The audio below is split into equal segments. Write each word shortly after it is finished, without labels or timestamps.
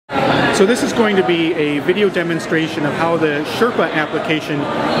So this is going to be a video demonstration of how the Sherpa application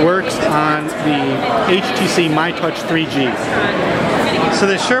works on the HTC myTouch 3G. So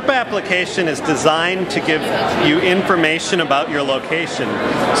the Sherpa application is designed to give you information about your location.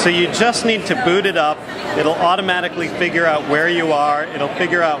 So you just need to boot it up. It'll automatically figure out where you are. It'll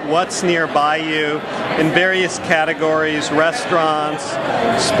figure out what's nearby you in various categories: restaurants,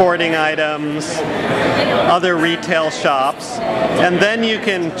 sporting items, other retail shops. And then you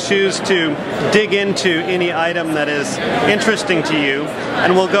can choose to dig into any item that is interesting to you,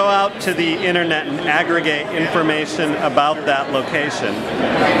 and we'll go out to the internet and aggregate information about that location.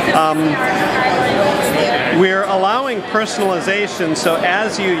 We're allowing personalization, so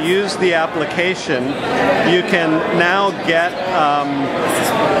as you use the application, you can now get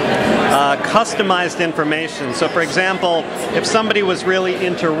customized information. So for example, if somebody was really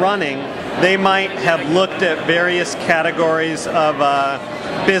into running, they might have looked at various categories of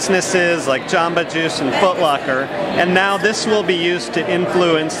businesses like Jamba Juice and Foot Locker, and now this will be used to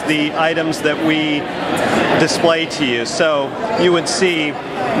influence the items that we display to you. So you would see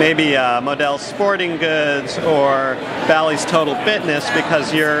maybe Modell's Sporting Goods or Bally's Total Fitness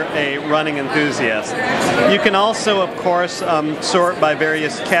because you're a running enthusiast. You can also, of course, sort by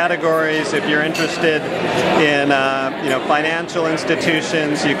various categories. If you're interested in financial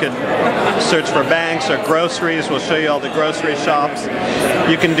institutions, you could search for banks or groceries. We'll show you all the grocery shops.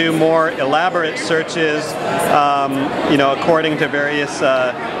 You can do more elaborate searches, according to various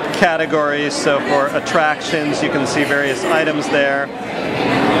categories. So for attractions, you can see various items there.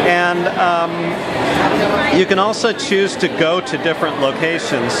 And you can also choose to go to different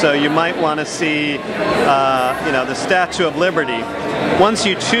locations. So you might want to see, the Statue of Liberty. Once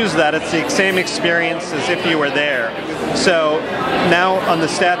you choose that, it's the same experience as if you were there. So now on the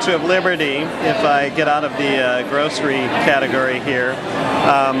Statue of Liberty, if I get out of the grocery category here,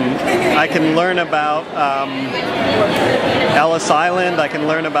 I can learn about Ellis Island, I can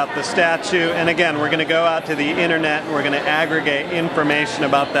learn about the statue, and again, we're going to go out to the internet and we're going to aggregate information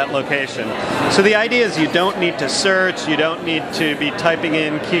about that location. So the idea is you don't need to search, you don't need to be typing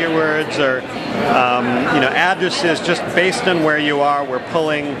in keywords or addresses. Just based on where you are, we're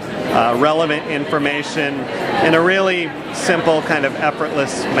pulling relevant information in a really simple, kind of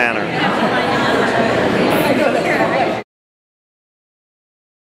effortless manner.